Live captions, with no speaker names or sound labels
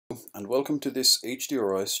And welcome to this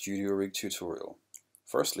HDRI Studio Rig tutorial.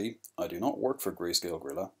 Firstly, I do not work for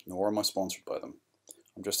Greyscalegorilla, nor am I sponsored by them.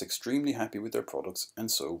 I'm just extremely happy with their products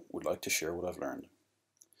and so would like to share what I've learned.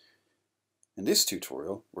 In this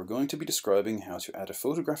tutorial, we're going to be describing how to add a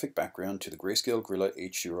photographic background to the Greyscalegorilla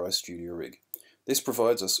HDRI Studio Rig. This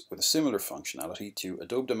provides us with a similar functionality to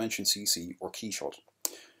Adobe Dimension CC or KeyShot.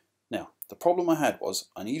 Now, the problem I had was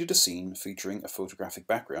I needed a scene featuring a photographic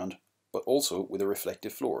background but also with a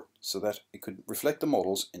reflective floor, so that it could reflect the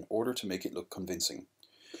models in order to make it look convincing.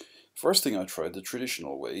 First thing I tried the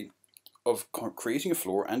traditional way of creating a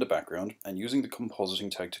floor and a background and using the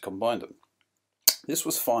compositing tag to combine them. This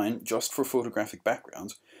was fine just for photographic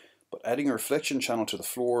backgrounds, but adding a reflection channel to the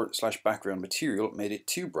floor/background material made it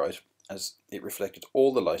too bright as it reflected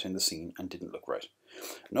all the light in the scene and didn't look right.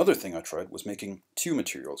 Another thing I tried was making two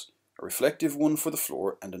materials, a reflective one for the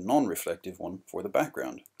floor and a non-reflective one for the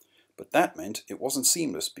background. But that meant it wasn't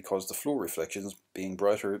seamless because the floor reflections being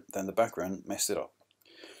brighter than the background messed it up.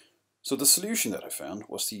 So the solution that I found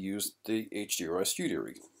was to use the HDRI Studio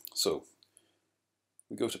Rig. So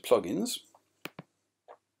we go to Plugins,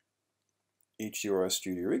 HDRI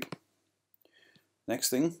Studio Rig. Next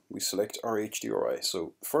thing, we select our HDRI.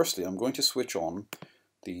 So firstly, I'm going to switch on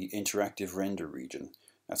the interactive render region.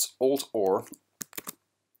 That's Alt-R,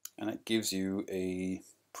 and it gives you a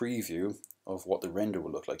preview of what the render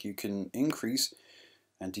will look like. You can increase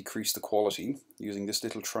and decrease the quality using this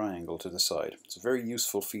little triangle to the side. It's a very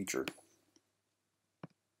useful feature.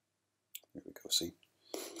 There we go, see.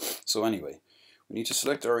 So anyway, we need to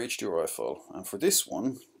select our HDRI file, and for this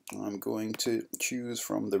one I'm going to choose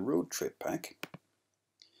from the road trip pack,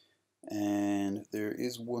 and there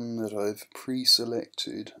is one that I've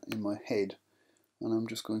pre-selected in my head and I'm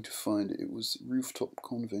just going to find it. It was Rooftop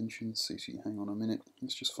Convention City. Hang on a minute,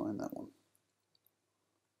 let's just find that one.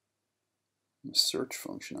 The search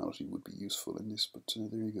functionality would be useful in this, but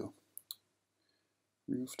there you go.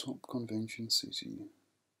 Rooftop Convention City.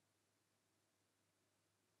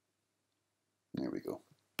 There we go.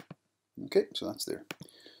 Okay, so that's there.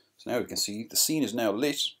 So now we can see the scene is now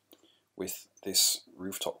lit with this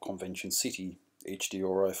Rooftop Convention City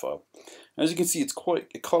HDRI file. As you can see,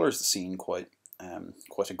 it colors the scene quite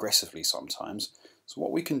aggressively sometimes. So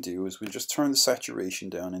what we can do is we'll just turn the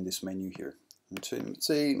saturation down in this menu here to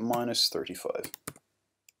say -35.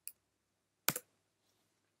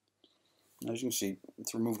 As you can see,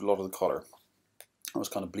 it's removed a lot of the color. I was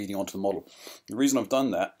kind of bleeding onto the model. The reason I've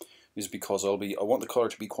done that is because I want the color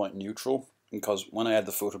to be quite neutral, because when I add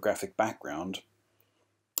the photographic background,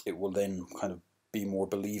 it will then kind of be more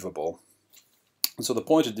believable. And so the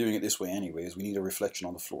point of doing it this way anyway is we need a reflection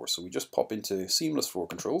on the floor. So we just pop into Seamless Floor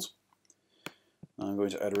Controls. I'm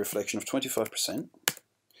going to add a reflection of 25%.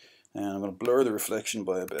 And I'm going to blur the reflection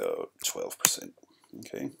by about 12%.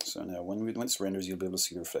 Okay, so now when this renders, you'll be able to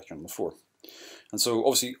see the reflection on the floor. And so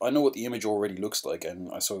obviously I know what the image already looks like, and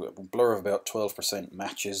I saw a blur of about 12%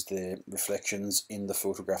 matches the reflections in the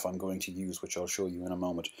photograph I'm going to use, which I'll show you in a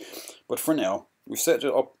moment. But for now, we've set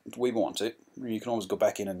it up the way we want it. You can always go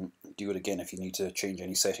back in and do it again if you need to change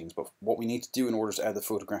any settings. But what we need to do in order to add the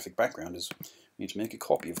photographic background is we need to make a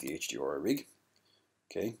copy of the HDRI rig.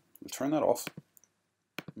 Okay, we'll turn that off.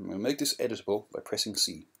 And we'll make this editable by pressing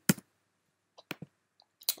C.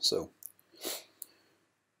 So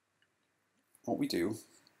what we do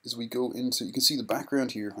is we go into, you can see the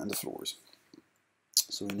background here and the floors.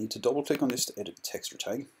 So we need to double click on this to edit the texture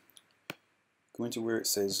tag. Go into where it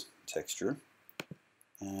says texture,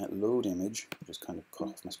 load image, just kind of cut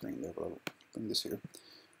off my screen there, but I'll bring this here.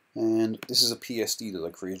 And this is a PSD that I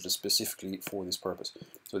created specifically for this purpose.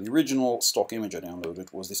 So the original stock image I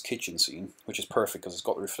downloaded was this kitchen scene, which is perfect because it's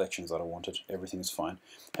got the reflections that I wanted. Everything is fine.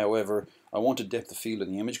 However, I wanted depth of field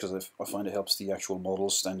in the image because I find it helps the actual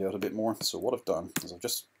models stand out a bit more. So what I've done is I've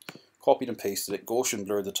just copied and pasted it, Gaussian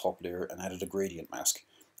blurred the top layer, and added a gradient mask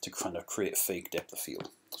to kind of create a fake depth of field.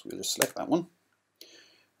 So we'll just select that one.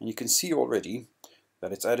 And you can see already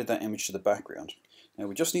that it's added that image to the background. Now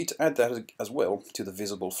we just need to add that as well to the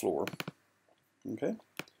visible floor. Okay.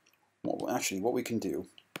 What we can do,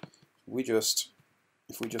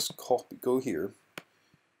 if we just go here,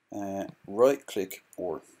 right click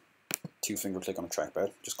or two-finger click on a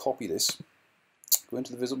trackpad, just copy this, go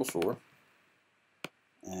into the visible floor,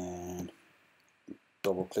 and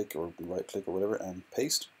double click or right click or whatever, and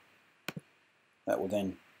paste. That will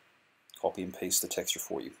then copy and paste the texture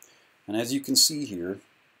for you. And as you can see here,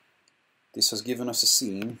 this has given us a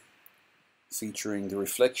scene featuring the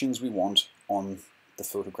reflections we want on the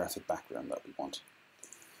photographic background that we want.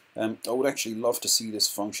 I would actually love to see this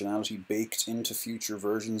functionality baked into future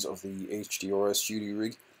versions of the HDRI Studio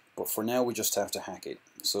Rig, but for now we just have to hack it.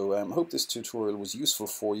 So I hope this tutorial was useful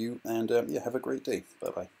for you, and yeah, have a great day.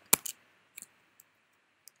 Bye bye.